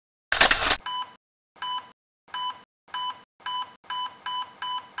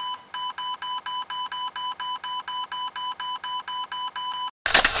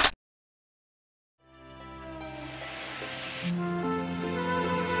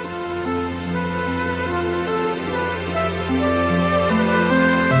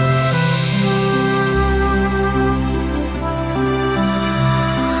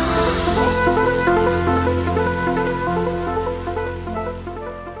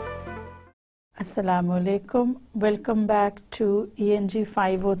Assalamu alaikum. Welcome back to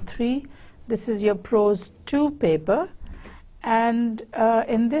ENG503. This is your prose 2 paper, and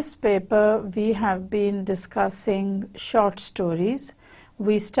in this paper we have been discussing short stories.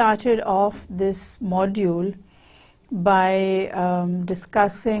 We started off this module by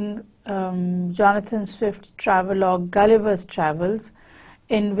discussing Jonathan Swift's travelogue Gulliver's Travels,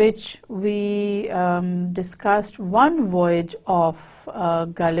 in which we discussed one voyage of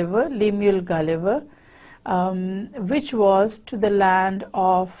Gulliver, Lemuel Gulliver, which was to the land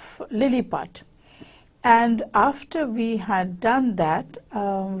of Lilliput. And after we had done that,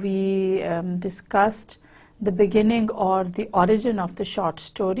 we discussed the beginning or the origin of the short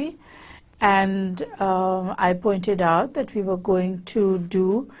story, and I pointed out that we were going to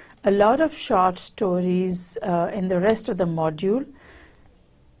do a lot of short stories in the rest of the module,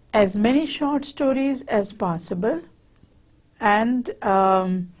 as many short stories as possible, and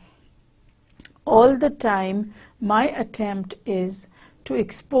all the time my attempt is to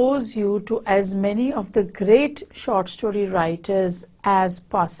expose you to as many of the great short story writers as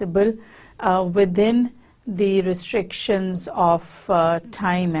possible within the restrictions of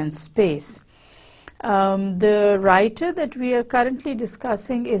time and space. The writer that we are currently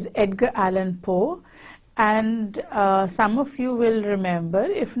discussing is Edgar Allan Poe, and some of you will remember,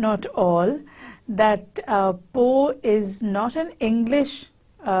 if not all, that Poe is not an English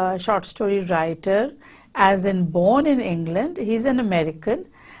short story writer, as in born in England. He's an American,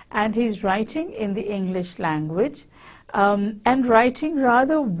 and he's writing in the English language and writing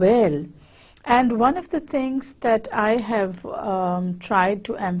rather well. And one of the things that I have tried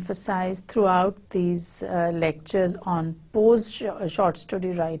to emphasize throughout these lectures on Poe's short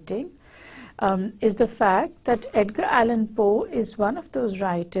story writing is the fact that Edgar Allan Poe is one of those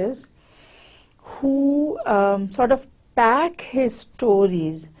writers who sort of pack his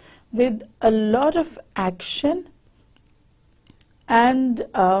stories with a lot of action and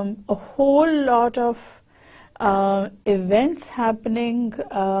a whole lot of events happening,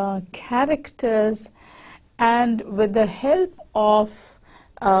 characters, and with the help of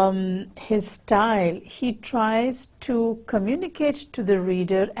his style, he tries to communicate to the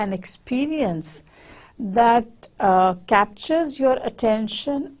reader an experience that captures your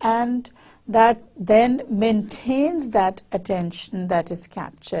attention and that then maintains that attention that is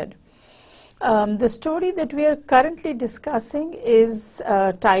captured. The story that we are currently discussing is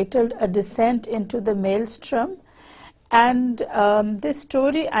titled A Descent into the Maelström, and this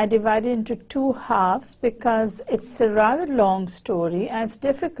story I divided into two halves because it's a rather long story and it's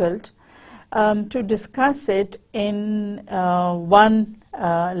difficult to discuss it in one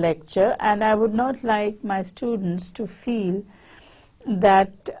lecture, and I would not like my students to feel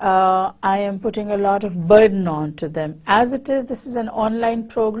that I am putting a lot of burden onto them. As it is, this is an online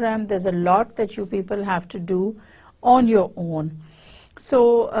program. There's a lot that you people have to do on your own.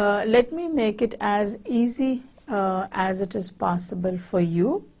 So let me make it as easy as it is possible for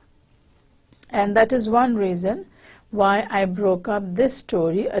you, and that is one reason why I broke up this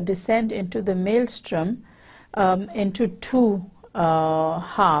story, A Descent into the Maelström, into two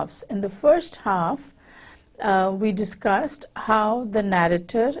halves. In the first half, we discussed how the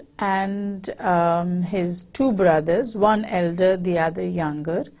narrator and his two brothers, one elder, the other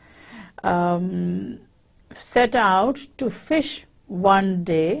younger, set out to fish one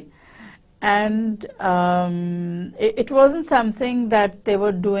day, and it wasn't something that they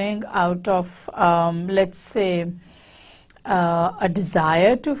were doing out of, let's say, a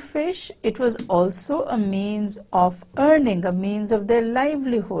desire to fish. It was also a means of earning, a means of their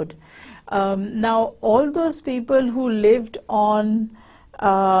livelihood. Now, all those people who lived on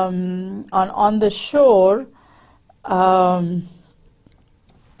the shore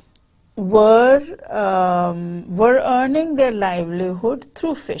were earning their livelihood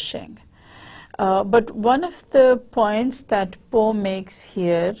through fishing. But one of the points that Poe makes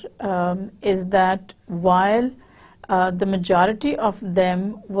here is that while the majority of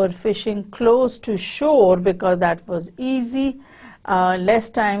them were fishing close to shore because that was easy,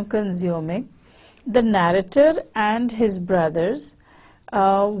 less time consuming, the narrator and his brothers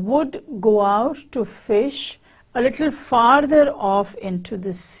would go out to fish a little farther off into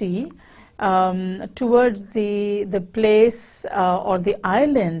the sea, towards the place or the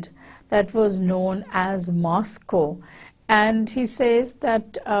island that was known as Moscow. And he says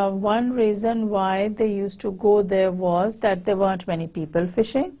that one reason why they used to go there was that there weren't many people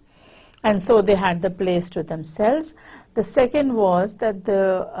fishing, and so they had the place to themselves. The second was that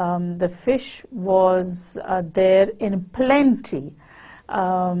the fish was there in plenty.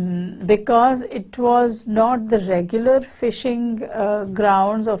 because it was not the regular fishing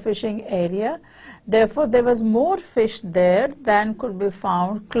grounds or fishing area. Therefore, there was more fish there than could be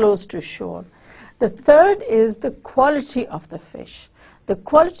found close to shore. The third is the quality of the fish. The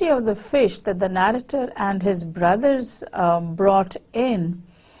quality of the fish that the narrator and his brothers brought in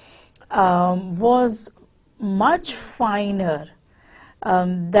was much finer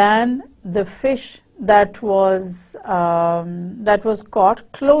than the fish that was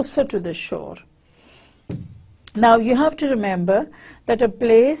caught closer to the shore. Now you have to remember that a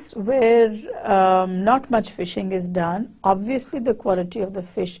place where not much fishing is done, obviously the quality of the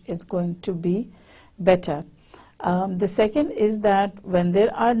fish is going to be better. The second is that when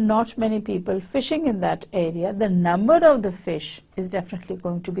there are not many people fishing in that area, the number of the fish is definitely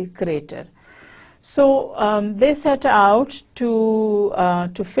going to be greater. So they set out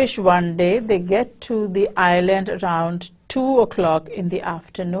to fish one day. They get to the island around 2 o'clock in the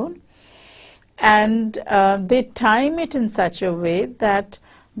afternoon, and they time it in such a way that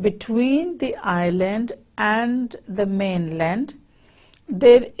between the island and the mainland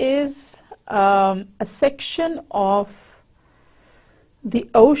there is a section of the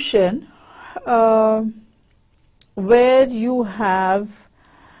ocean where you have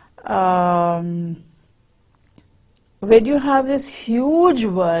this huge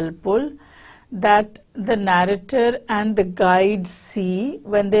whirlpool that the narrator and the guide see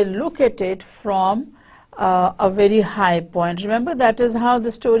when they look at it from a very high point. Remember, that is how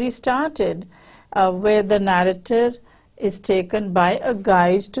the story started, where the narrator is taken by a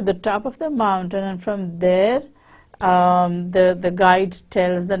guide to the top of the mountain, and from there the guide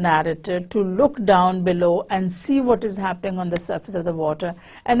tells the narrator to look down below and see what is happening on the surface of the water,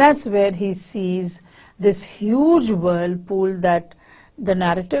 and that's where he sees this huge whirlpool that the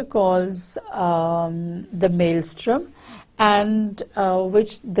narrator calls the maelström, and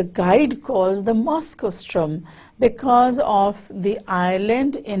which the guide calls the Ström, because of the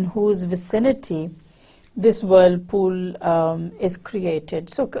island in whose vicinity this whirlpool is created.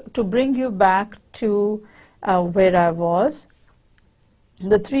 So to bring you back to where I was,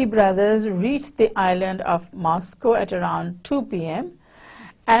 the three brothers reached the island of Moscow at around 2 p.m.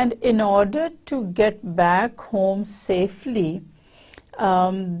 and in order to get back home safely,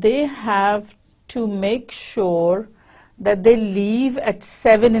 they have to make sure that they leave at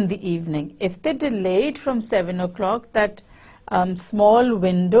 7 in the evening. If they delayed from 7 o'clock, that small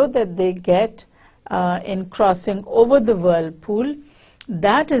window that they get in crossing over the whirlpool,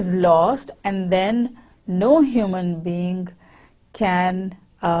 that is lost, and then no human being can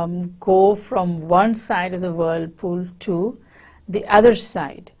go from one side of the whirlpool to the other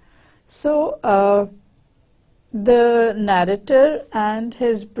side. So the narrator and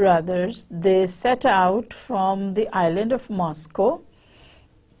his brothers, they set out from the island of Moscow,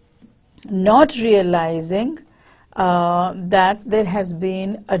 not realizing that there has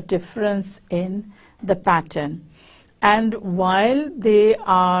been a difference in the pattern. And while they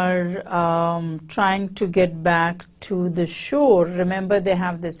are trying to get back to the shore, remember they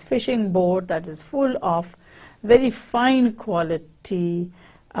have this fishing boat that is full of very fine quality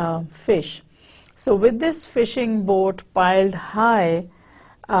fish. So with this fishing boat piled high,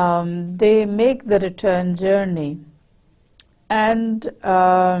 they make the return journey, and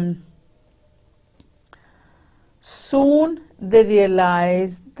soon they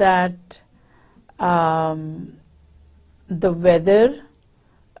realize that the weather,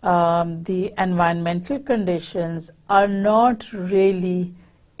 the environmental conditions are not really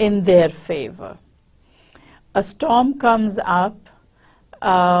in their favor. A storm comes up.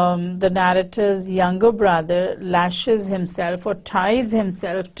 The narrator's younger brother lashes himself or ties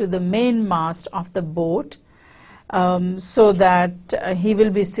himself to the main mast of the boat so that he will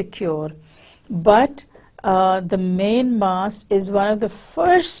be secure. But the main mast is one of the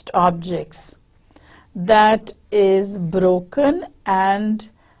first objects that is broken and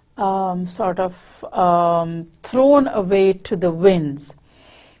sort of thrown away to the winds.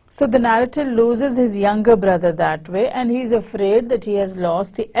 So the narrator loses his younger brother that way, and he is afraid that he has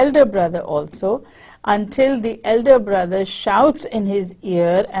lost the elder brother also, until the elder brother shouts in his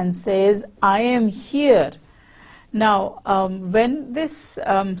ear and says, "I am here." Now, when this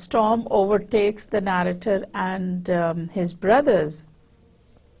storm overtakes the narrator and his brothers,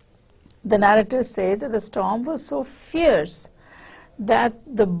 the narrator says that the storm was so fierce that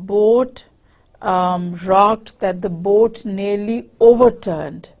the boat rocked, that the boat nearly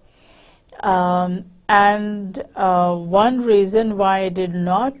overturned. And one reason why it did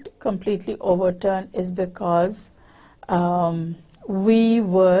not completely overturn is because we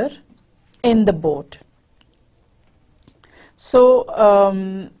were in the boat. So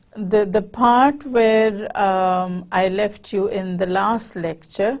the part where I left you in the last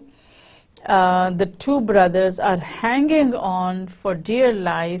lecture, the two brothers are hanging on for dear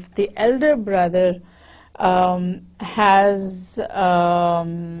life. The elder brother has the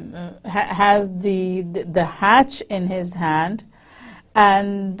hatch in his hand,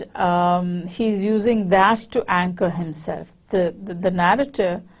 and he's using that to anchor himself. The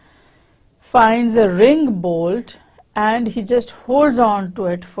narrator finds a ring bolt and he just holds on to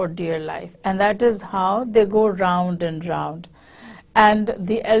it for dear life, and that is how they go round and round. And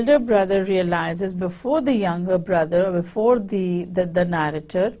the elder brother realizes before the younger brother, before the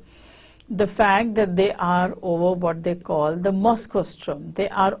narrator, the fact that they are over what they call the Ström. They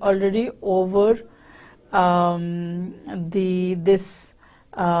are already over this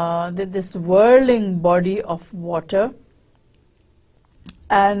whirling body of water,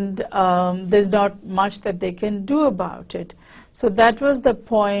 and there's not much that they can do about it. So that was the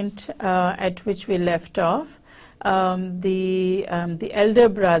point at which we left off. The elder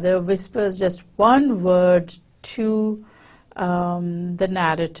brother whispers just one word to the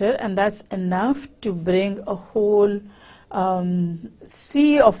narrator, and that's enough to bring a whole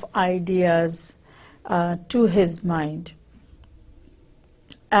sea of ideas to his mind.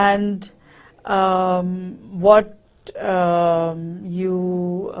 And what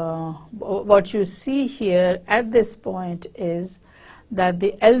you see here at this point is that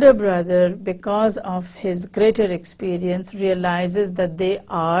the elder brother, because of his greater experience, realizes that they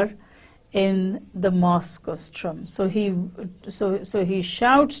are in the Ström. So he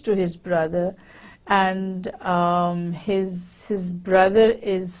shouts to his brother, and his brother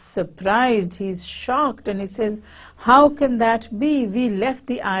is surprised, he's shocked, and he says, "How can that be? We left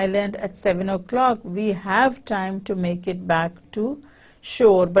the island at 7 o'clock. We have time to make it back to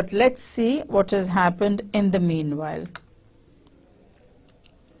shore, but let's see what has happened in the meanwhile."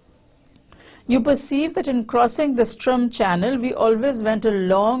 You perceive that in crossing the Ström channel, we always went a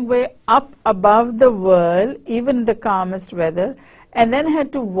long way up above the whirl, even in the calmest weather, and then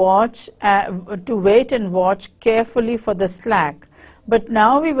had to wait and watch carefully for the slack. But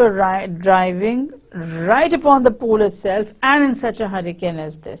now we were driving right upon the pool itself, and in such a hurricane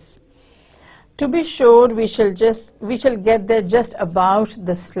as this. To be sure, we shall get there just about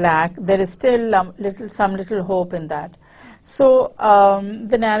the slack. There is still some little hope in that. So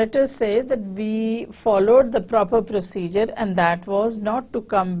the narrator says that we followed the proper procedure, and that was not to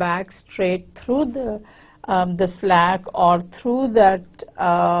come back straight through the slack or through that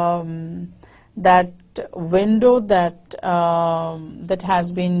window that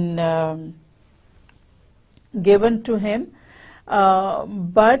has been given to him.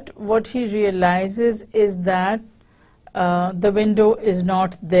 But what he realizes is that the window is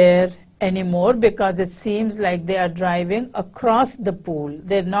not there anymore, because it seems like they are driving across the pool.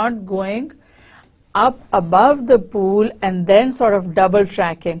 They're not going up above the pool and then sort of double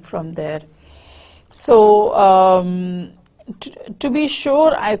tracking from there. So to be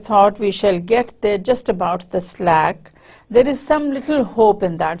sure, I thought we shall get there just about the slack. There is some little hope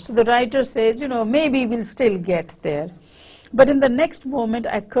in that. So the writer says, maybe we'll still get there. But in the next moment,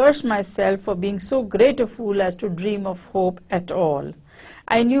 I curse myself for being so great a fool as to dream of hope at all.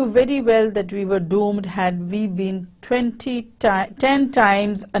 I knew very well that we were doomed had we been 10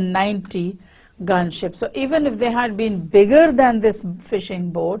 times a 90 gunship. So even if they had been bigger than this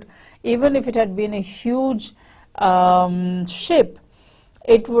fishing boat, even if it had been a huge ship,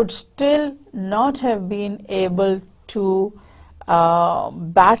 it would still not have been able to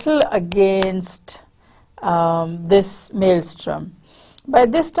battle against this maelstrom. By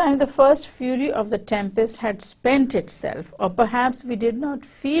this time, the first fury of the tempest had spent itself, or perhaps we did not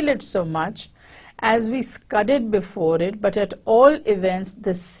feel it so much as we scudded before it, but at all events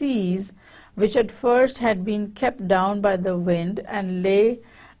the seas, which at first had been kept down by the wind and lay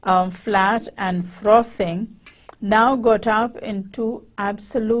flat and frothing, now got up into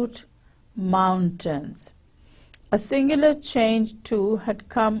absolute mountains. A singular change, too, had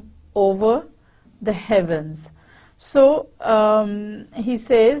come over the heavens. So he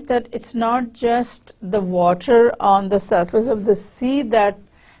says that it's not just the water on the surface of the sea that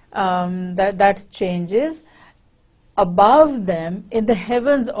changes. Above them, in the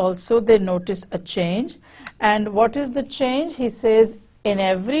heavens also, they notice a change. And what is the change? He says, in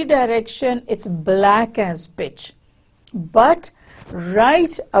every direction, it's black as pitch. But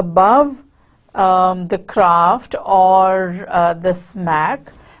right above the craft or the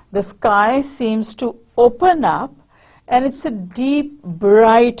smack, the sky seems to open up, and it's a deep,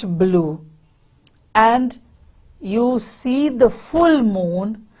 bright blue. And you see the full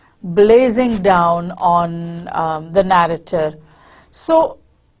moon blazing down on the narrator. So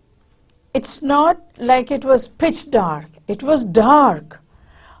it's not like it was pitch dark, it was dark.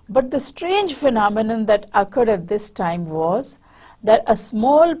 But the strange phenomenon that occurred at this time was that a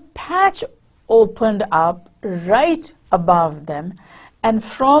small patch opened up right above them, and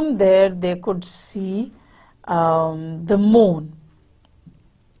from there they could see the moon.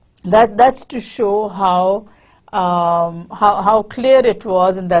 That's to show how clear it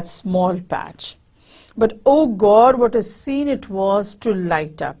was in that small patch. But oh God, what a scene it was to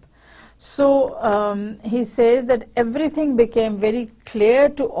light up. So he says that everything became very clear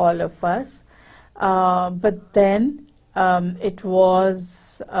to all of us, but then it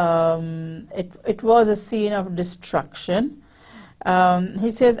was a scene of destruction.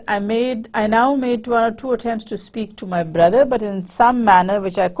 He says, I now made 1 or 2 attempts to speak to my brother, but in some manner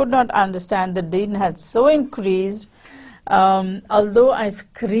which I could not understand, the din had so increased, although I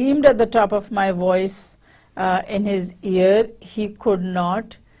screamed at the top of my voice in his ear, he could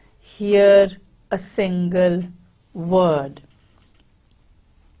not hear a single word.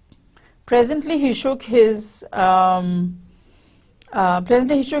 Presently he shook his head,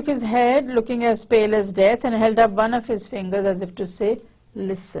 looking as pale as death, and held up one of his fingers as if to say,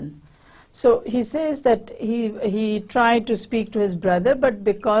 listen. So he says that he tried to speak to his brother, but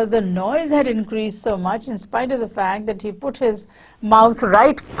because the noise had increased so much, in spite of the fact that he put his mouth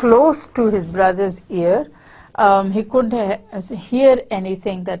right close to his brother's ear, he couldn't hear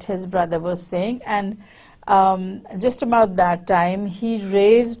anything that his brother was saying. And just about that time, he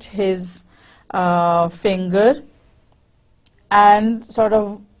raised his finger and sort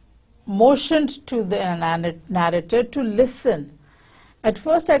of motioned to the narrator to listen. At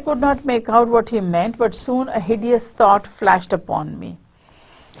first I could not make out what he meant, but soon a hideous thought flashed upon me.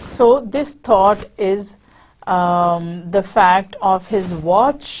 So this thought is the fact of his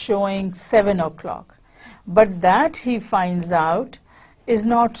watch showing 7 o'clock. But that, he finds out, is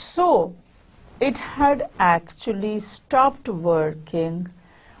not so. It had actually stopped working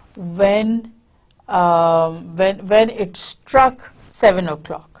when it struck 7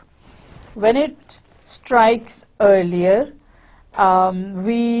 o'clock. When it strikes earlier,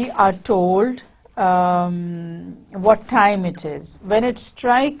 we are told what time it is. When it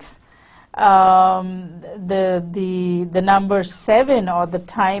strikes the number 7, or the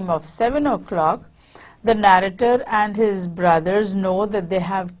time of 7 o'clock, the narrator and his brothers know that they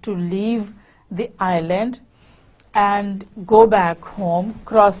have to leave the island and go back home,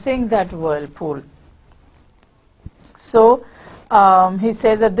 crossing that whirlpool. So he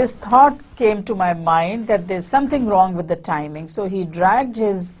says that this thought came to my mind that there's something wrong with the timing. So he dragged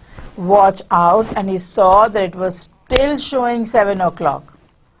his watch out and he saw that it was still showing 7 o'clock.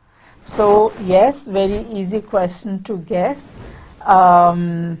 So yes, very easy question to guess.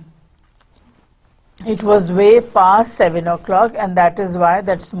 It was way past 7 o'clock, and that is why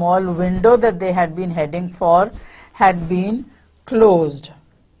that small window that they had been heading for had been closed.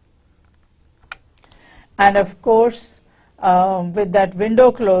 And of course, with that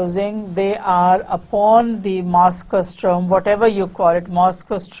window closing, they are upon the Ström, whatever you call it,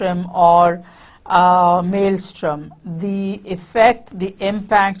 Ström or maelström. The effect, the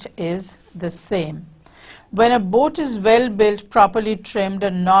impact is the same. When a boat is well built, properly trimmed,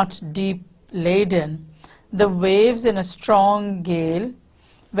 and not deep laden, the waves in a strong gale,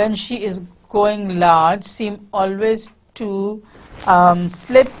 when she is going large, seem always to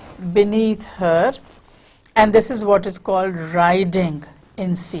slip beneath her, and this is what is called riding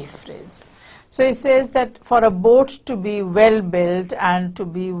in sea phrase. So he says that for a boat to be well built and to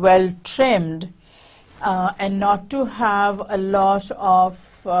be well trimmed and not to have a lot of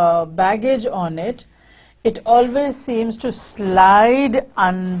baggage on it, it always seems to slide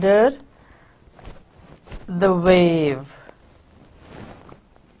under the wave.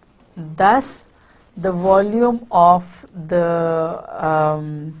 Thus, the volume of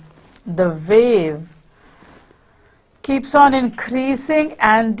the wave keeps on increasing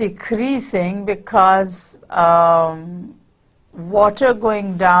and decreasing because water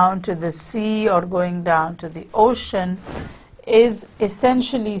going down to the sea or going down to the ocean is,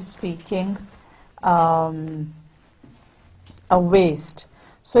 essentially speaking, a waste.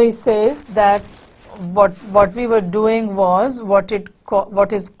 So he says that what we were doing was what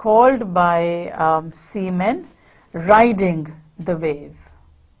is called by seamen riding the wave.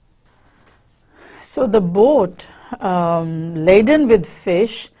 So the boat laden with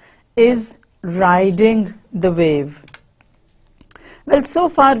fish is riding the wave. Well, so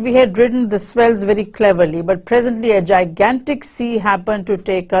far we had ridden the swells very cleverly, but presently a gigantic sea happened to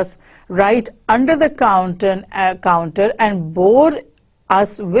take us right under the counter and bore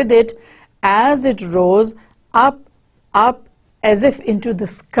us with it as it rose up, up, as if into the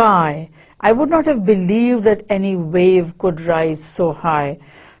sky. I would not have believed that any wave could rise so high.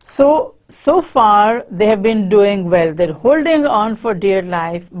 So far they have been doing well. They're holding on for dear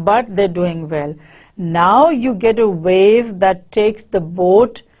life, but they're doing well. Now you get a wave that takes the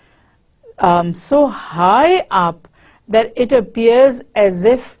boat so high up that it appears as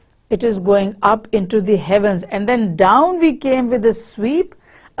if it is going up into the heavens, and then down we came with a sweep,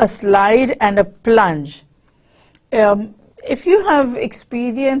 a slide, and a plunge. If you have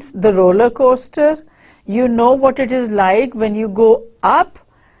experienced the roller coaster, you know what it is like. When you go up,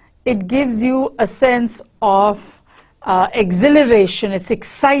 it gives you a sense of exhilaration. It's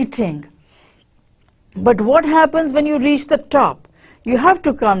exciting. But what happens when you reach the top? You have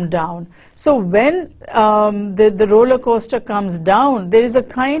to come down. So when the roller coaster comes down, there is a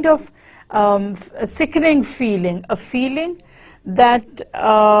kind of a sickening feeling, a feeling that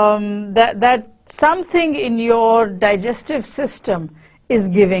that something in your digestive system is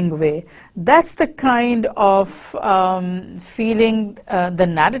giving way. That's the kind of feeling the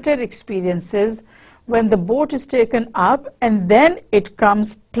narrator experiences when the boat is taken up and then it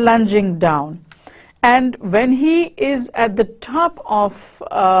comes plunging down. And when he is at the top of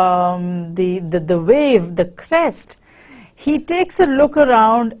the wave, the crest, he takes a look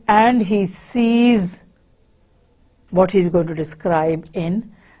around and he sees what he's going to describe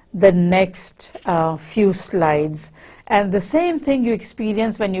in the next few slides. And the same thing you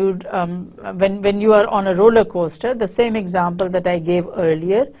experience when you are on a roller coaster, the same example that I gave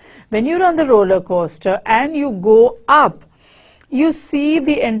earlier. When you're on the roller coaster and you go up, you see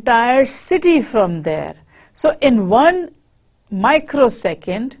the entire city from there. So in 1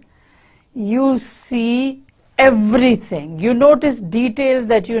 microsecond, you see everything. You notice details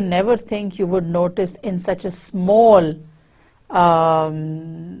that you never think you would notice in such a small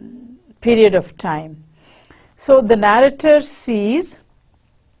period of time. So the narrator sees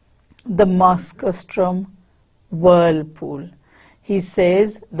the maelström whirlpool. He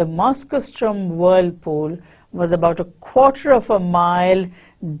says the maelström whirlpool was about 1/4 of a mile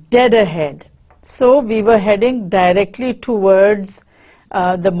dead ahead. So we were heading directly towards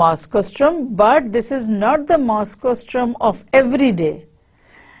the maelström, but this is not the maelström of every day.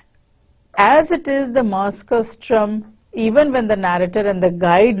 As it is the maelström, even when the narrator and the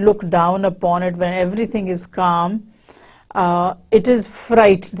guide look down upon it, when everything is calm, it is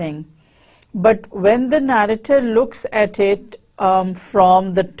frightening. But when the narrator looks at it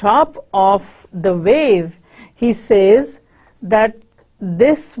from the top of the wave, he says that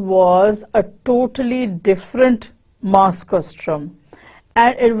this was a totally different maelström.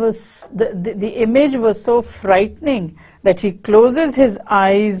 And it was the image was so frightening that he closes his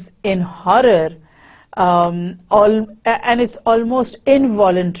eyes in horror, and it's almost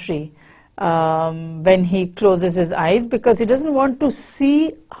involuntary when he closes his eyes, because he doesn't want to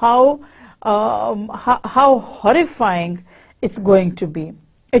see how horrifying it's going to be.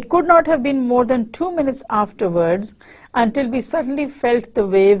 It could not have been more than 2 minutes afterwards until we suddenly felt the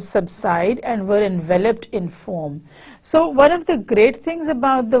waves subside and were enveloped in foam. So one of the great things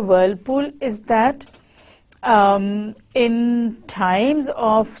about the whirlpool is that in times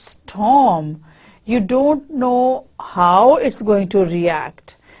of storm, you don't know how it's going to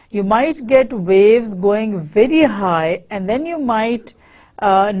react. You might get waves going very high, and then you might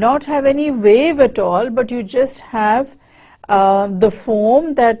not have any wave at all, but you just have the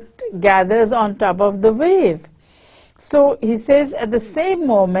foam that gathers on top of the wave. So he says at the same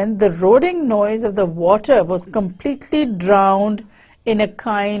moment the roaring noise of the water was completely drowned in a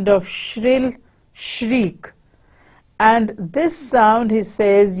kind of shrill shriek. And this sound, he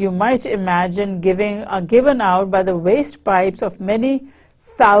says, you might imagine given out by the waste pipes of many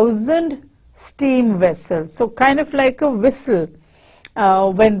thousand steam vessels. So kind of like a whistle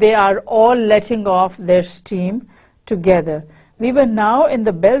when they are all letting off their steam together. We were now in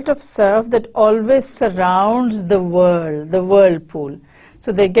the belt of surf that always surrounds the world, the whirlpool.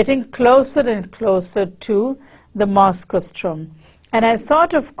 So they're getting closer and closer to the maelström. And I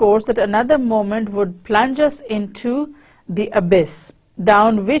thought, of course, that another moment would plunge us into the abyss,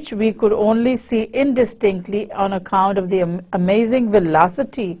 down which we could only see indistinctly on account of the amazing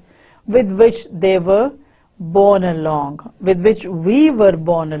velocity with which they were borne along, with which we were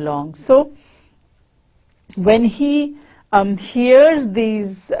borne along. So when he hears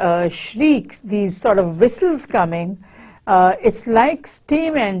these shrieks, these sort of whistles coming, it's like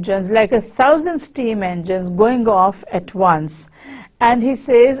steam engines, like 1,000 steam engines going off at once. And he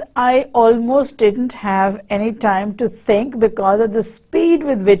says, I almost didn't have any time to think because of the speed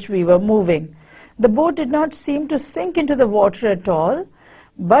with which we were moving. The boat did not seem to sink into the water at all,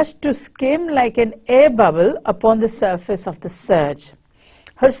 but to skim like an air bubble upon the surface of the surge.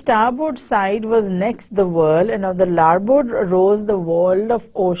 Her starboard side was next the whirl, and on the larboard rose the wall of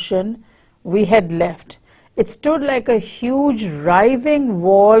ocean we had left. It stood like a huge writhing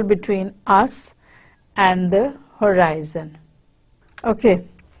wall between us and the horizon. Okay,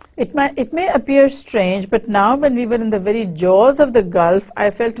 it may appear strange, but now when we were in the very jaws of the gulf,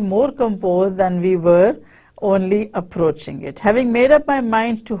 I felt more composed than we were only approaching it. Having made up my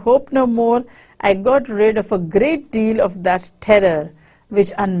mind to hope no more, I got rid of a great deal of that terror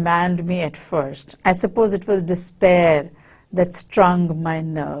which unmanned me at first. I suppose it was despair that strung my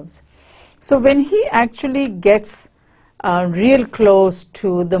nerves. So when he actually gets real close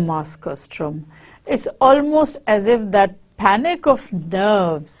to the Ström, it's almost as if that panic of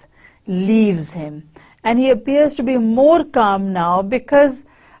nerves leaves him, and he appears to be more calm now, because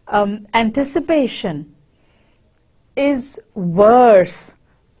anticipation is worse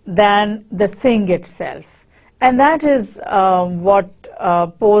than the thing itself. And that is what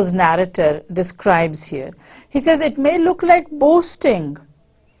Poe's narrator describes here. He says, it may look like boasting,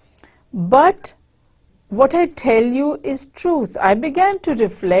 but what I tell you is truth. I began to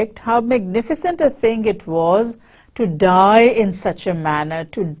reflect how magnificent a thing it was to die in such a manner,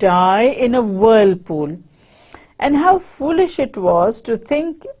 to die in a whirlpool, and how foolish it was to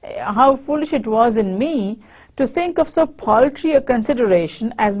think, how foolish it was in me to think of so paltry a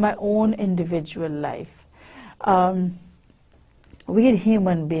consideration as my own individual life. We are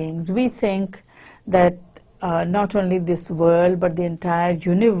human beings. We think that not only this world but the entire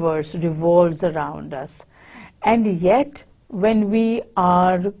universe revolves around us. And yet, when we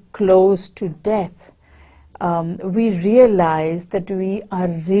are close to death, we realize that we are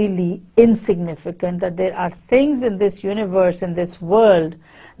really insignificant, that there are things in this universe, in this world,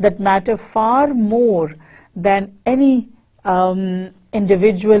 that matter far more than any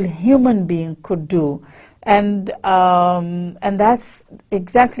individual human being could do. And that's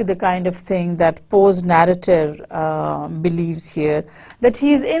exactly the kind of thing that Poe's narrator believes here, that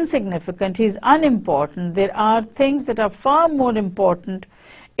he is insignificant, he is unimportant. There are things that are far more important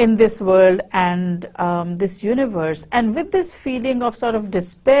in this world and this universe. And with this feeling of sort of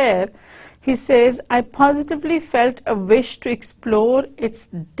despair, he says, I positively felt a wish to explore its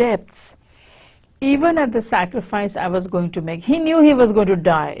depths, even at the sacrifice I was going to make. He knew he was going to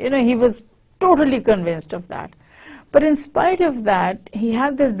die. You know, he was totally convinced of that. But in spite of that, he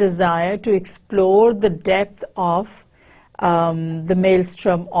had this desire to explore the depth of the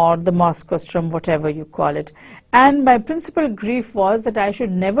maelström or the Ström, whatever you call it. And my principal grief was that I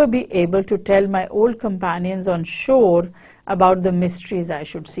should never be able to tell my old companions on shore about the mysteries I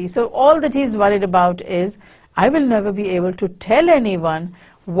should see. So all that he's worried about is, I will never be able to tell anyone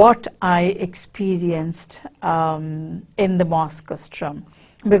what I experienced in the Ström,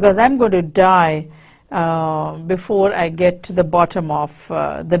 because I'm going to die before I get to the bottom of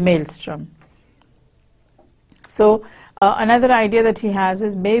the maelström. So another idea that he has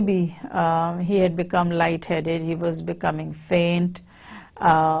is maybe he had become lightheaded, he was becoming faint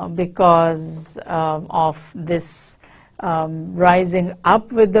because of this rising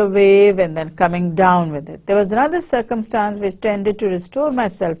up with the wave and then coming down with it. There was another circumstance which tended to restore my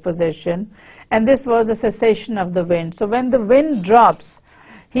self-possession, and this was the cessation of the wind. So when the wind drops,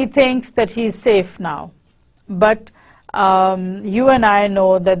 he thinks that he is safe now. But you and I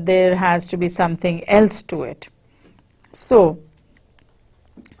know that there has to be something else to it. So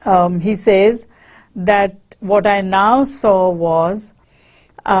he says that what I now saw was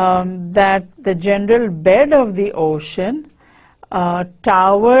that the general bed of the ocean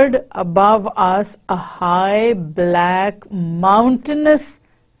towered above us a high, black, mountainous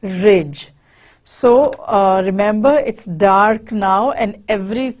ridge. So remember, it's dark now, and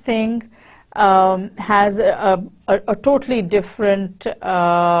everything has a totally different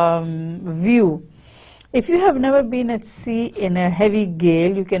view. If you have never been at sea in a heavy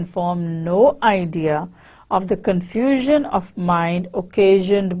gale, you can form no idea of the confusion of mind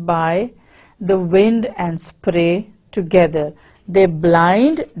occasioned by the wind and spray together. They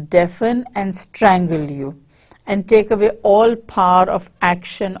blind, deafen, and strangle you, and take away all power of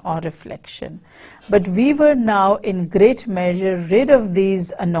action or reflection. But we were now in great measure rid of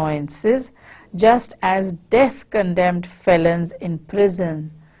these annoyances, just as death-condemned felons in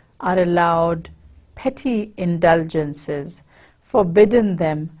prison are allowed petty indulgences, forbidden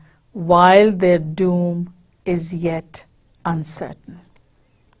them while their doom is yet uncertain.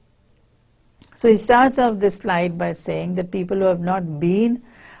 So he starts off this slide by saying that people who have not been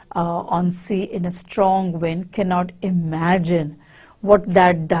on sea in a strong wind cannot imagine what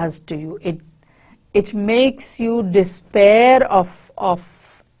that does to you. it makes you despair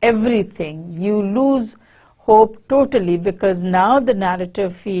of everything. You lose hope totally, because now the narrator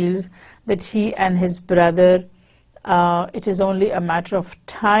feels that he and his brother, it is only a matter of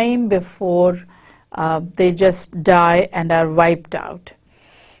time before they just die and are wiped out.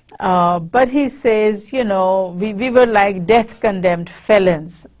 But he says, you know, we were like death-condemned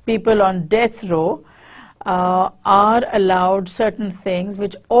felons. People on death row are allowed certain things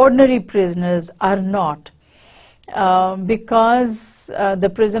which ordinary prisoners are not, because the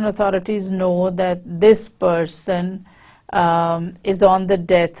prison authorities know that this person is on the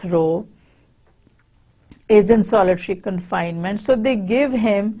death row, is in solitary confinement, so they give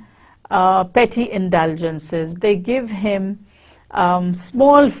him petty indulgences. They give him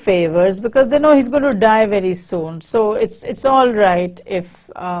small favors, because they know he's going to die very soon. So it's all right if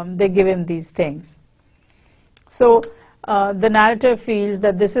they give him these things. So the narrator feels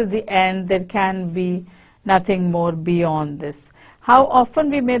that this is the end. There can be nothing more beyond this. How often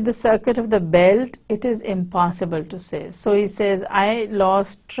we made the circuit of the belt, it is impossible to say. So he says, I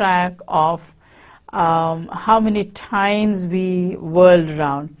lost track of how many times we whirled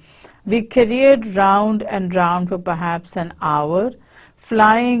round. We careered round and round for perhaps an hour,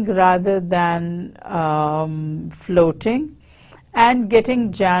 flying rather than floating, and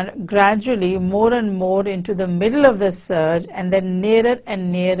getting gradually more and more into the middle of the surge, and then nearer and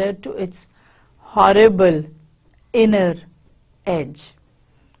nearer to its horrible inner edge.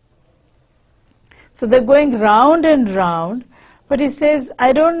 So they're going round and round, but he says,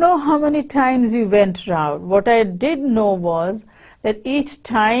 I don't know how many times we went round. What I did know was that each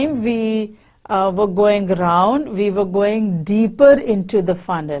time we were going round, we were going deeper into the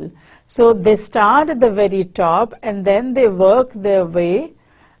funnel. So they start at the very top, and then they work their way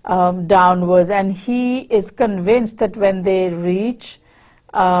downwards, and he is convinced that when they reach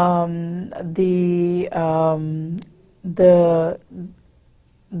the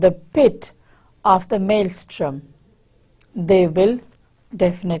pit of the maelström, they will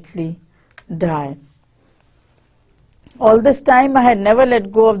definitely die. All this time I had never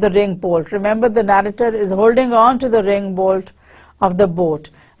let go of the ring bolt. Remember, the narrator is holding on to the ring bolt of the boat.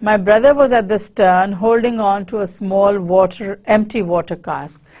 My brother was at the stern, holding on to a small empty water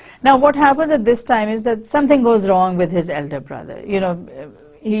cask. Now what happens at this time is that something goes wrong with his elder brother. You know,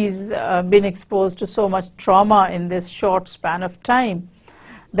 he's been exposed to so much trauma in this short span of time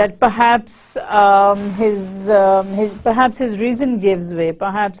that perhaps perhaps his reason gives way,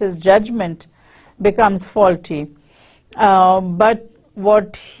 perhaps his judgment becomes faulty. But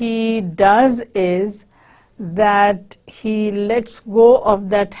what he does is that he lets go of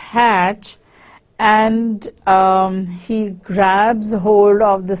that hatch, and he grabs hold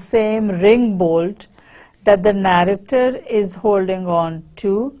of the same ring bolt that the narrator is holding on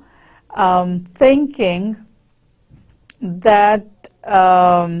to, thinking that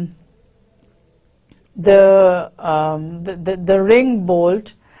the ring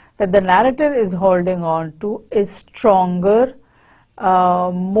bolt that the narrator is holding on to is stronger,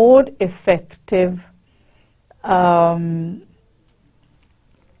 more effective,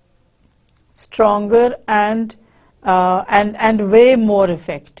 stronger and way more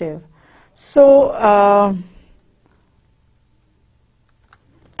effective. So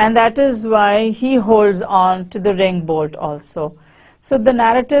and that is why he holds on to the ring bolt also. So the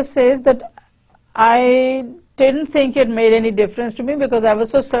narrator says that I didn't think it made any difference to me, because I was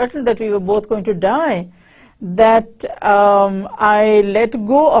so certain that we were both going to die, that I let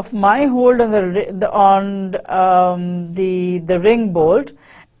go of my hold on the ring bolt,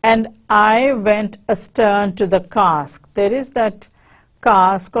 and I went astern to the cask. There is that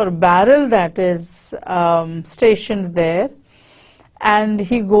cask or barrel that is stationed there, and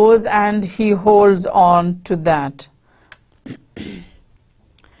he goes and he holds on to that.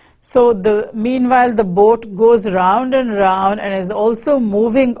 So meanwhile the boat goes round and round and is also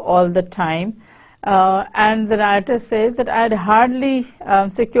moving all the time, and the narrator says that I had hardly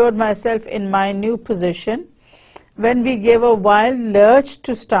secured myself in my new position when we gave a wild lurch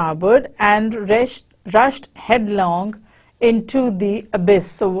to starboard and rushed headlong into the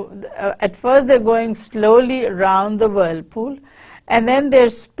abyss. So at first they're going slowly around the whirlpool, and then their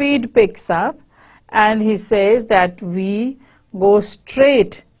speed picks up, and he says that we go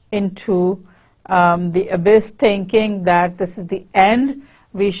straight into the abyss, thinking that this is the end.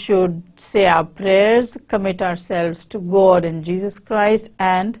 We should say our prayers, commit ourselves to God and Jesus Christ,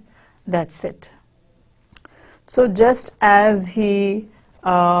 and that's it. So just as he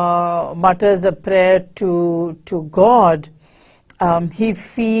mutters a prayer to God, he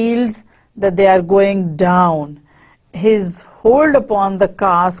feels that they are going down, his hold upon the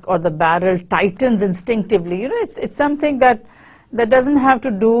cask or the barrel tightens instinctively. You know, it's something that doesn't have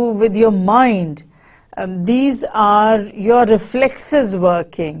to do with your mind. These are your reflexes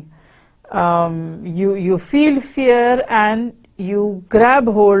working. You feel fear and you grab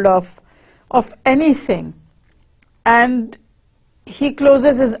hold of anything. And he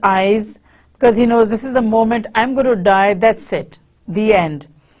closes his eyes because he knows this is the moment I'm going to die, that's it, the end.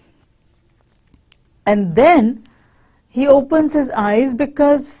 And then he opens his eyes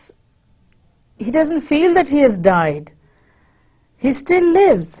because he doesn't feel that he has died. He still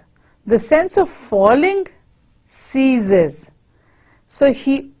lives. The sense of falling ceases. So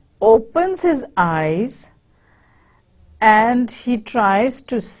he opens his eyes and he tries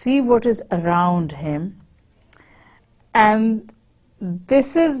to see what is around him. And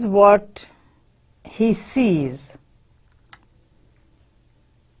this is what he sees.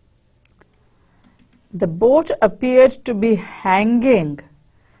 The boat appeared to be hanging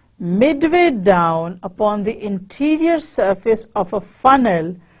midway down upon the interior surface of a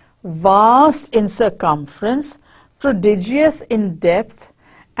funnel, vast in circumference, prodigious in depth,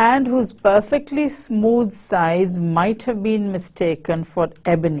 and whose perfectly smooth sides might have been mistaken for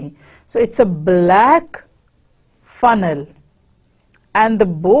ebony. So it's a black funnel, and the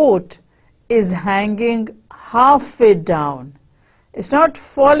boat is hanging halfway down. It's not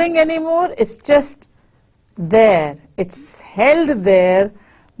falling anymore, it's just there. It's held there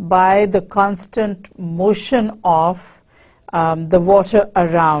by the constant motion of the water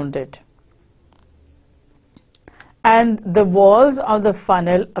around it. And the walls of the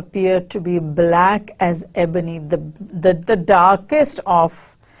funnel appear to be black as ebony, the darkest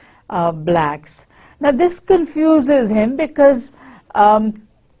of blacks. Now this confuses him because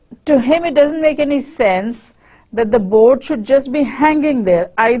to him it doesn't make any sense that the boat should just be hanging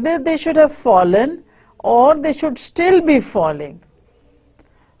there. Either they should have fallen or they should still be falling.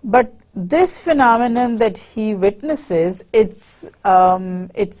 But this phenomenon that he witnesses, it's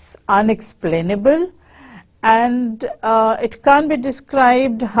unexplainable, and it can't be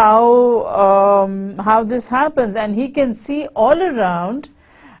described how this happens. And he can see all around.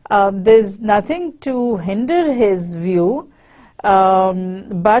 There's nothing to hinder his view,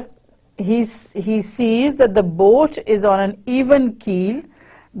 but he sees that the boat is on an even keel,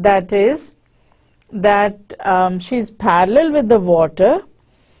 that is, that she's parallel with the water,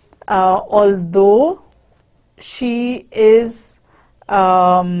 although she is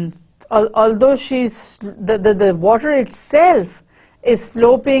although she's the water itself is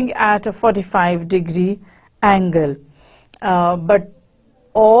sloping at a 45-degree angle. But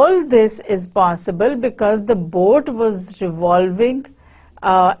all this is possible because the boat was revolving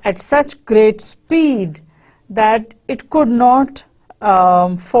at such great speed that it could not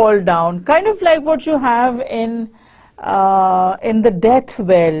fall down, kind of like what you have in the death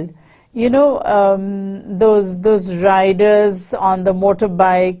well. You know, those riders on the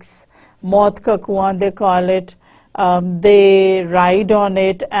motorbikes, Maut ka Kuan they call it, they ride on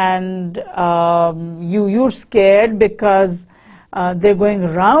it, and you're scared because they're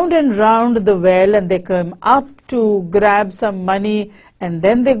going round and round the well, and they come up to grab some money, and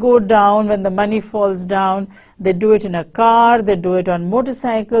then they go down when the money falls down. They do it in a car, they do it on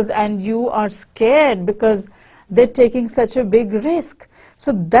motorcycles, and you are scared because they're taking such a big risk.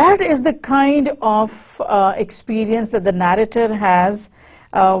 So that is the kind of experience that the narrator has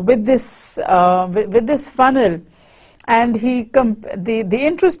with this funnel. And the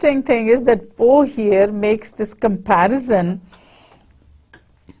interesting thing is that Poe here makes this comparison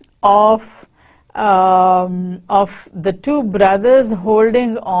of the two brothers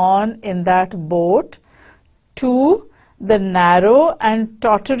holding on in that boat to the narrow and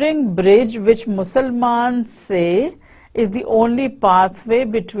tottering bridge which Musalmans say is the only pathway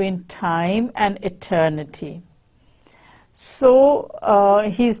between time and eternity. So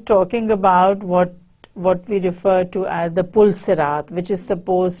he's talking about what we refer to as the pulsirat, which is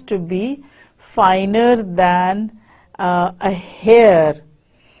supposed to be finer than a hair,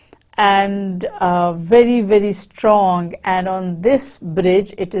 and very, very strong. And on this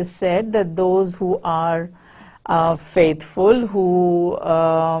bridge it is said that those who are faithful, who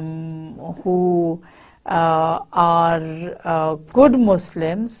are good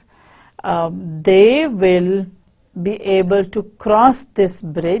Muslims, they will be able to cross this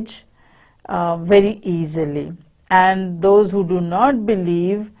bridge very easily, and those who do not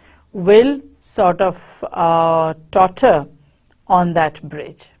believe will sort of totter on that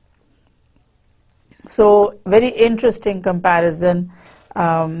bridge. So very interesting comparison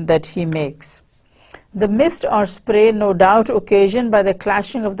that he makes. The mist or spray, no doubt occasioned by the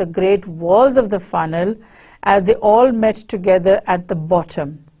clashing of the great walls of the funnel as they all met together at the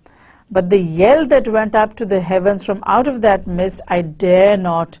bottom. But the yell that went up to the heavens from out of that mist, I dare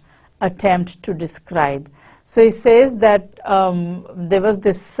not attempt to describe. So he says that there was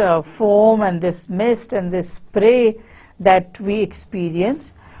this foam and this mist and this spray that we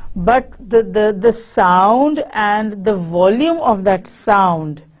experienced, but the sound and the volume of that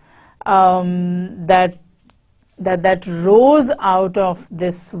sound that rose out of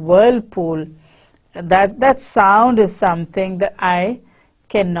this whirlpool, that sound is something that I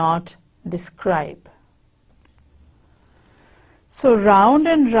cannot describe. So round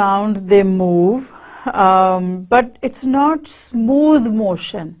and round they move, but it's not smooth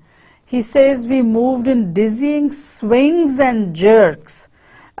motion. He says we moved in dizzying swings and jerks.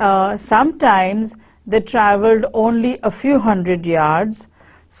 Sometimes they traveled only a few hundred yards.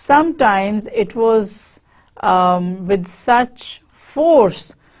 Sometimes it was with such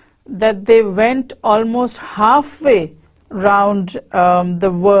force that they went almost halfway round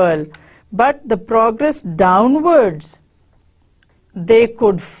the whirl. But the progress downwards, they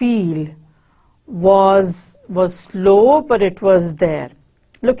could feel, was slow, but it was there.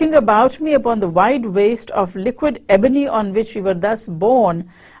 Looking about me upon the wide waste of liquid ebony on which we were thus borne,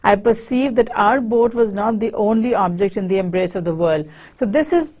 I perceived that our boat was not the only object in the embrace of the world. So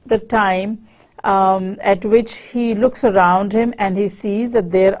this is the time at which he looks around him and he sees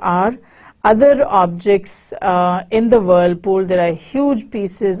that there are other objects in the whirlpool. There are huge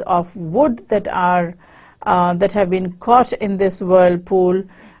pieces of wood that have been caught in this whirlpool.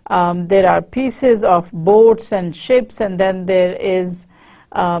 There are pieces of boats and ships, and then there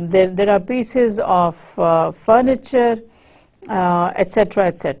are pieces of furniture, etc.,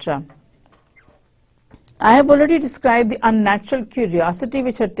 etc. I have already described the unnatural curiosity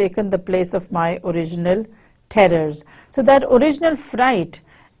which had taken the place of my original terrors. So that original fright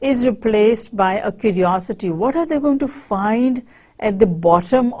is replaced by a curiosity. What are they going to find at the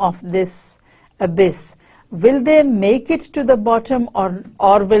bottom of this abyss? Will they make it to the bottom,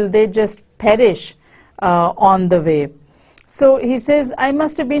 or will they just perish on the way? So he says, I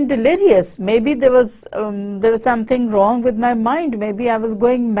must have been delirious. Maybe there was something wrong with my mind. Maybe I was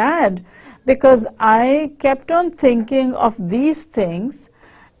going mad, because I kept on thinking of these things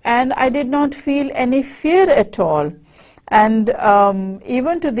and I did not feel any fear at all. And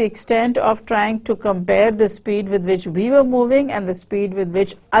even to the extent of trying to compare the speed with which we were moving and the speed with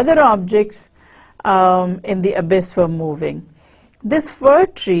which other objects in the abyss were moving. This fir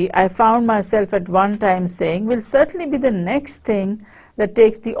tree, I found myself at one time saying, will certainly be the next thing that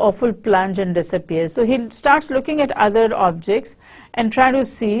takes the awful plunge and disappears. So he starts looking at other objects and try to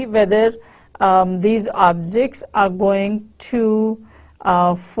see whether these objects are going to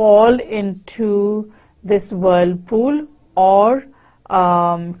fall into this whirlpool or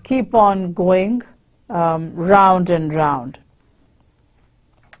keep on going round and round.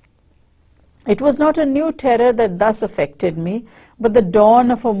 It was not a new terror that thus affected me, but the dawn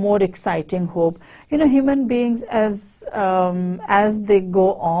of a more exciting hope. You know, human beings, as they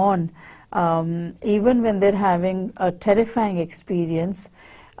go on, even when they're having a terrifying experience,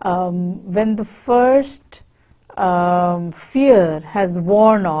 when the first fear has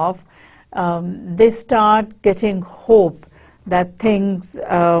worn off, they start getting hope that things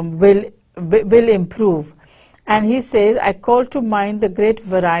will improve. And he says, I call to mind the great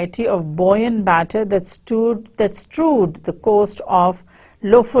variety of buoyant matter that strewed the coast of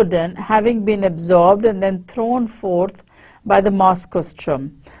Lofoten, having been absorbed and then thrown forth by the Moscow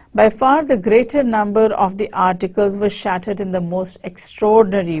Ström. By far the greater number of the articles were shattered in the most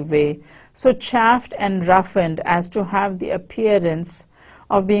extraordinary way, so chafed and roughened as to have the appearance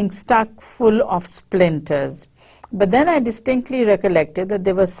of being stuck full of splinters. But then I distinctly recollected that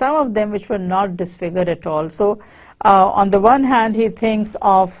there were some of them which were not disfigured at all. So on the one hand, he thinks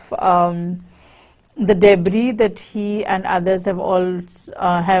of the debris that he and others have all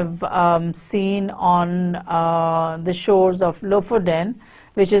seen on the shores of Lofoten,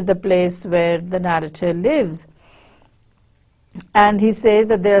 which is the place where the narrator lives. And he says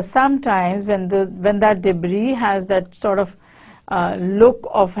that there are some times when that debris has that sort of look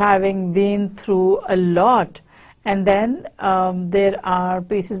of having been through a lot. And then there are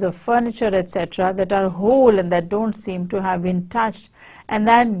pieces of furniture, etc., that are whole and that don't seem to have been touched. And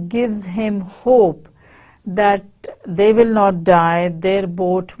that gives him hope that they will not die, their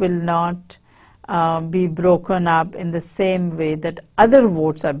boat will not be broken up in the same way that other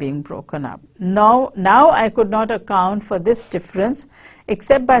boats are being broken up. Now I could not account for this difference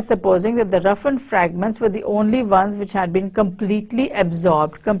except by supposing that the roughened fragments were the only ones which had been completely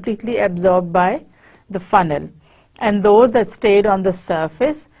absorbed by the funnel. And those that stayed on the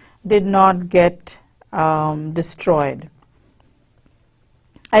surface did not get destroyed.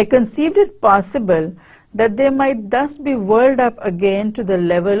 I conceived it possible that they might thus be whirled up again to the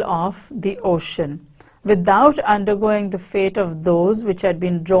level of the ocean, without undergoing the fate of those which had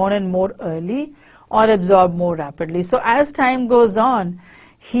been drawn in more early or absorbed more rapidly. So as time goes on,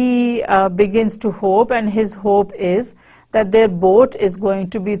 he begins to hope, and his hope is that their boat is going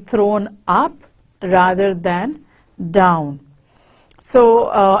to be thrown up rather than down.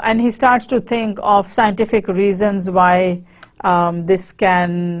 So, and he starts to think of scientific reasons why this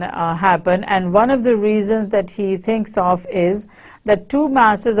can happen, and one of the reasons that he thinks of is that two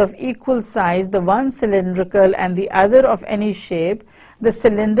masses of equal size, the one cylindrical and the other of any shape, the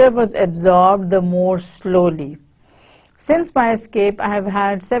cylinder was absorbed the more slowly. Since my escape, I have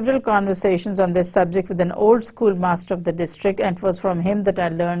had several conversations on this subject with an old schoolmaster of the district, and it was from him that I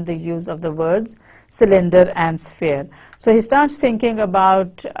learned the use of the words cylinder and sphere. So he starts thinking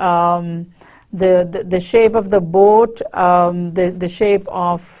about the shape of the boat, the shape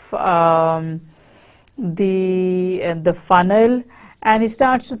of the funnel, and he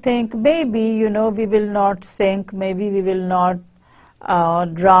starts to think, maybe, we will not sink, maybe we will not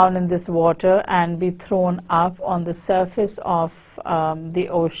drown in this water and be thrown up on the surface of the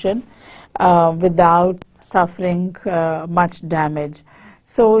ocean without suffering much damage.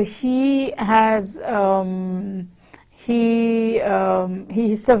 So he has he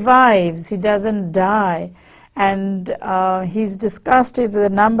survives, he doesn't die, and he's disgusted with a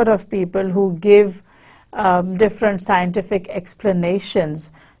number of people who give different scientific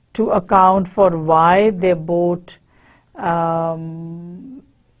explanations to account for why their boat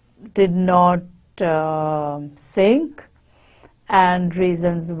did not sink, and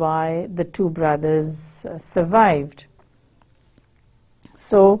reasons why the two brothers survived.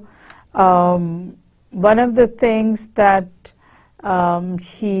 So one of the things that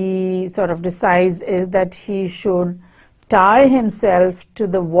he sort of decides is that he should tie himself to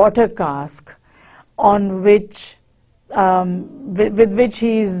the water cask on which with which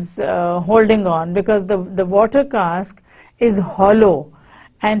he is holding on, because the water cask is hollow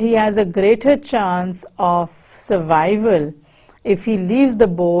and he has a greater chance of survival if he leaves the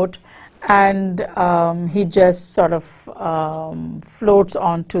boat and he just sort of floats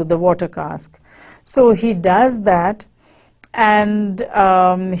onto the water cask. So he does that, and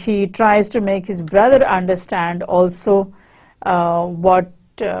he tries to make his brother understand also what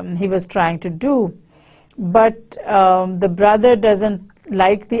he was trying to do. But the brother doesn't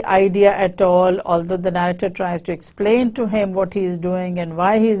like the idea at all, although the narrator tries to explain to him what he is doing and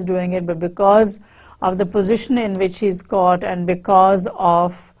why he is doing it. But because of the position in which he is caught, and because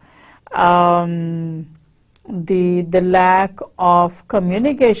of the lack of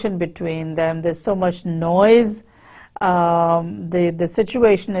communication between them, there's so much noise, the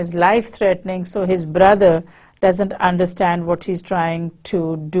situation is life-threatening, so his brother doesn't understand what he's trying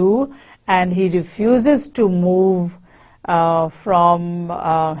to do, and he refuses to move from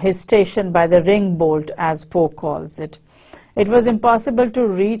his station by the ring bolt, as Poe calls it. It was impossible to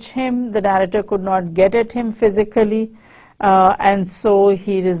reach him. The narrator could not get at him physically, and so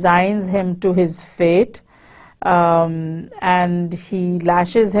he resigns him to his fate, and he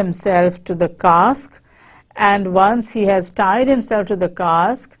lashes himself to the cask, and once he has tied himself to the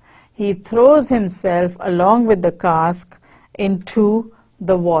cask, he throws himself along with the cask into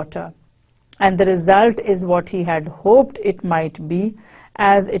the water. And the result is what he had hoped it might be,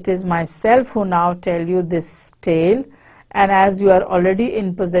 as it is myself who now tell you this tale, and as you are already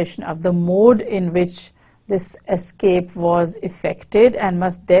in possession of the mode in which this escape was effected, and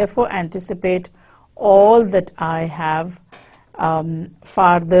must therefore anticipate all that I have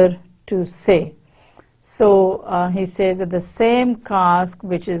farther to say. So he says that the same cask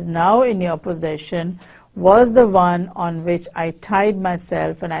which is now in your possession was the one on which I tied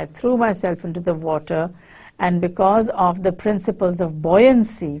myself, and I threw myself into the water, and because of the principles of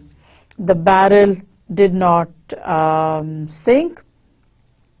buoyancy, the barrel did not sink,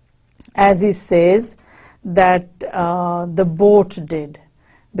 as he says that the boat did,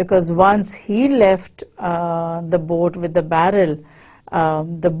 because once he left the boat with the barrel,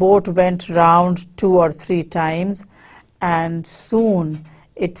 the boat went round 2 or 3 times, and soon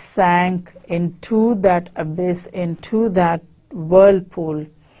it sank into that abyss, into that whirlpool,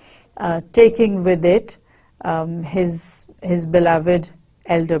 taking with it his beloved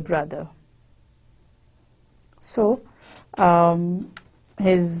elder brother. So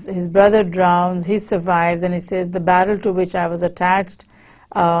his brother drowns, he survives, and he says, the barrel to which I was attached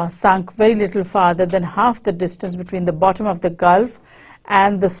sunk very little farther than half the distance between the bottom of the gulf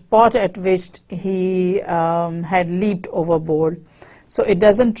and the spot at which he had leaped overboard. So it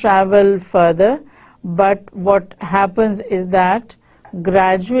doesn't travel further, but what happens is that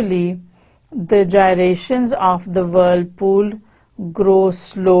gradually the gyrations of the whirlpool grow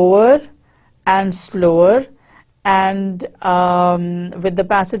slower and slower, and with the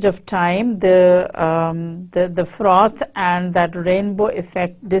passage of time the froth and that rainbow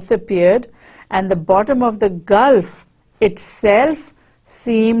effect disappeared, and the bottom of the gulf itself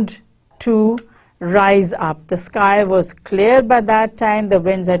seemed to rise up. The sky was clear by that time, the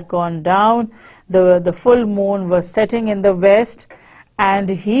winds had gone down, the full moon was setting in the west, and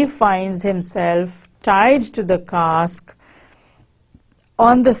he finds himself tied to the cask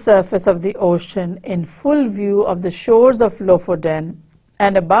on the surface of the ocean in full view of the shores of Lofoten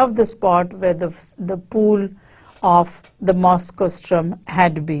and above the spot where the pool of the Moscow Ström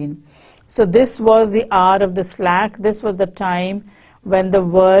had been. So this was the hour of the slack. This was the time when the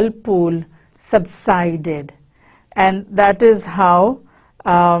whirlpool subsided, and that is how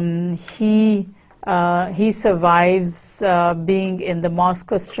he survives being in the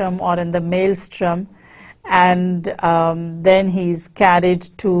Moscow Ström or in the maelström, and then he's carried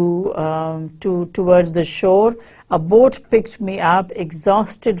towards the shore. A boat picked me up,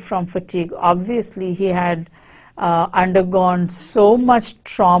 exhausted from fatigue. Obviously, he had undergone so much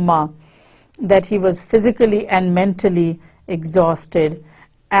trauma that he was physically and mentally exhausted.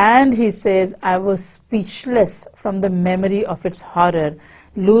 And he says, I was speechless from the memory of its horror.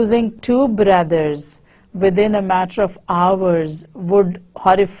 Losing two brothers within a matter of hours would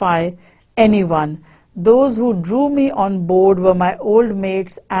horrify anyone. Those who drew me on board were my old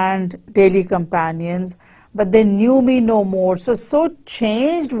mates and daily companions, but they knew me no more. So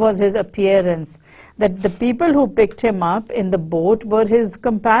changed was his appearance that the people who picked him up in the boat were his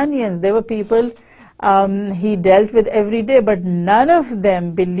companions. They were people he dealt with every day, but none of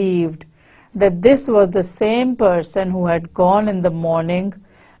them believed that this was the same person who had gone in the morning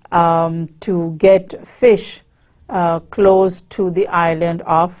to get fish close to the island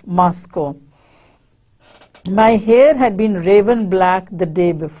of Moscow. My hair had been raven black the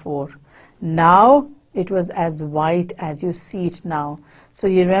day before. Now it was as white as you see it now. So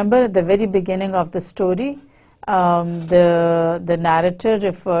you remember at the very beginning of the story, the narrator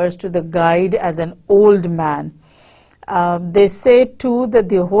refers to the guide as an old man. They say too that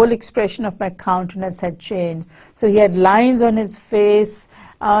the whole expression of my countenance had changed. So he had lines on his face.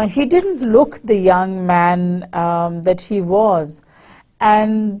 He didn't look the young man that he was.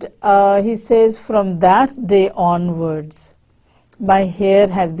 And he says, from that day onwards, my hair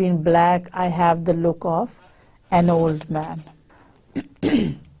has been black. I have the look of an old man.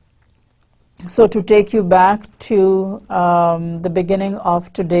 So to take you back to the beginning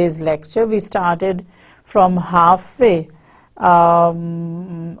of today's lecture, we started from halfway of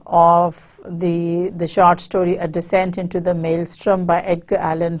the short story A Descent into the Maelstrom by Edgar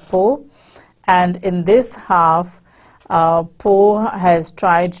Allan Poe. And in this half, Poe has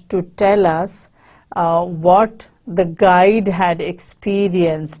tried to tell us what the guide had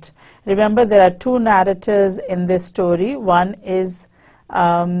experienced. Remember, there are two narrators in this story. One is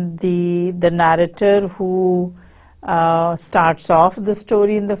the narrator who starts off the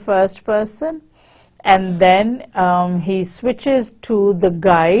story in the first person, and then he switches to the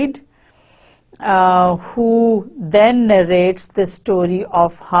guide who then narrates the story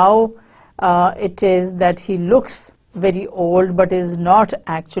of how it is that he looks very old but is not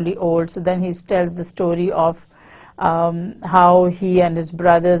actually old. So then he tells the story of how he and his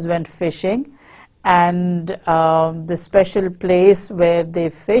brothers went fishing, and the special place where they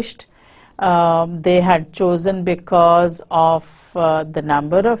fished they had chosen because of the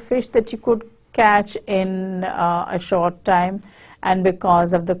number of fish that you could catch in a short time, and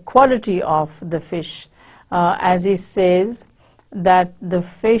because of the quality of the fish. As he says, that the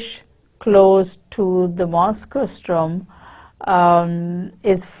fish close to the Moscow Ström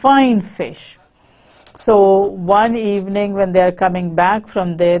is fine fish. So one evening when they are coming back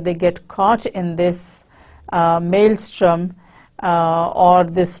from there, they get caught in this maelstrom or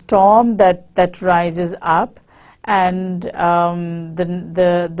the storm that rises up, and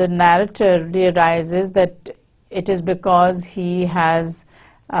the narrator realizes that it is because he has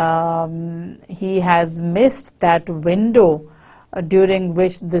missed that window during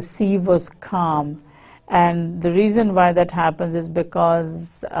which the sea was calm. And the reason why that happens is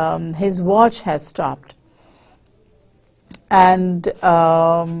because his watch has stopped. And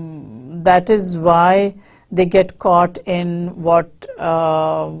that is why they get caught in what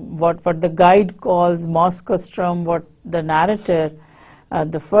the guide calls Moscow Ström, what the narrator,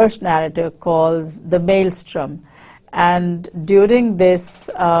 the first narrator, calls the maelstrom. And during this,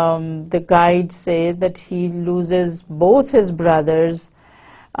 the guide says that he loses both his brothers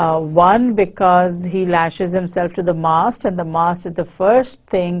One, because he lashes himself to the mast, and the mast is the first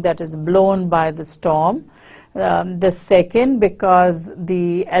thing that is blown by the storm. The second, because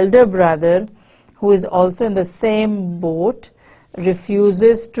the elder brother, who is also in the same boat,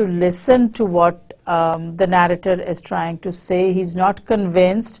 refuses to listen to what the narrator is trying to say. He's not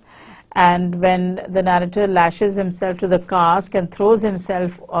convinced, and when the narrator lashes himself to the cask and throws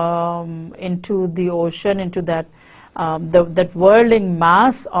himself into the ocean, into that that whirling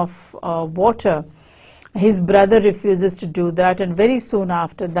mass of water, his brother refuses to do that. And very soon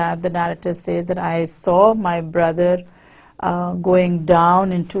after that, the narrator says that I saw my brother going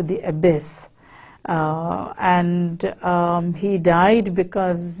down into the abyss, and he died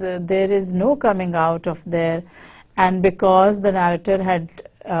because there is no coming out of there, and because the narrator had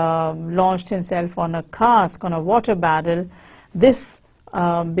launched himself on a cask, on a water barrel, this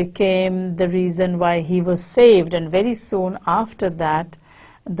became the reason why he was saved. And very soon after that,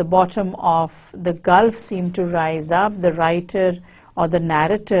 the bottom of the gulf seemed to rise up. The writer or the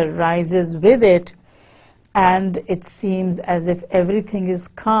narrator rises with it, and it seems as if everything is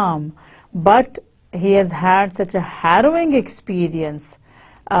calm. But he has had such a harrowing experience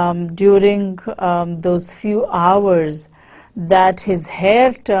during those few hours that his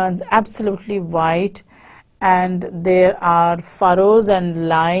hair turns absolutely white, and there are furrows and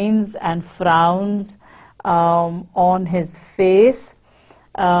lines and frowns on his face,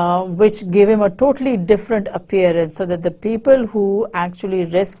 which give him a totally different appearance, so that the people who actually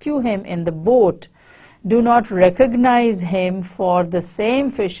rescue him in the boat do not recognize him for the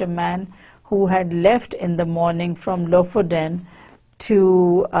same fisherman who had left in the morning from Lofoten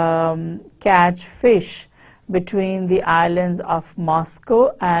to catch fish between the islands of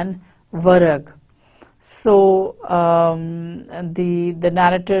Moscow and Varag. So the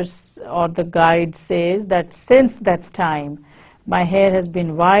narrator or the guide says that since that time, my hair has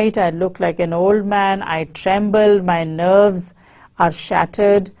been white, I look like an old man, I tremble, my nerves are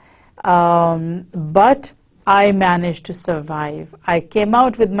shattered, but I managed to survive. I came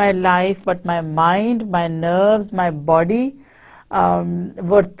out with my life, but my mind, my nerves, my body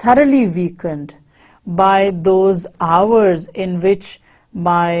were thoroughly weakened by those hours in which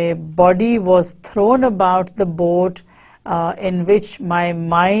my body was thrown about the boat, in which my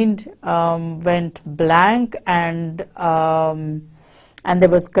mind went blank, and there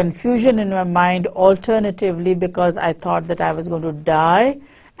was confusion in my mind alternatively, because I thought that I was going to die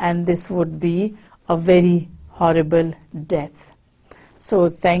and this would be a very horrible death. So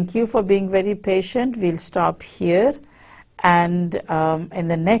thank you for being very patient. We'll stop here, and in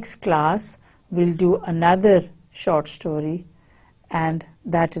the next class we'll do another short story, and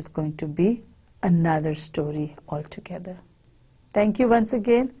that is going to be another story altogether. Thank you once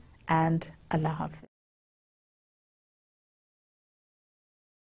again, and Allah Hafiz.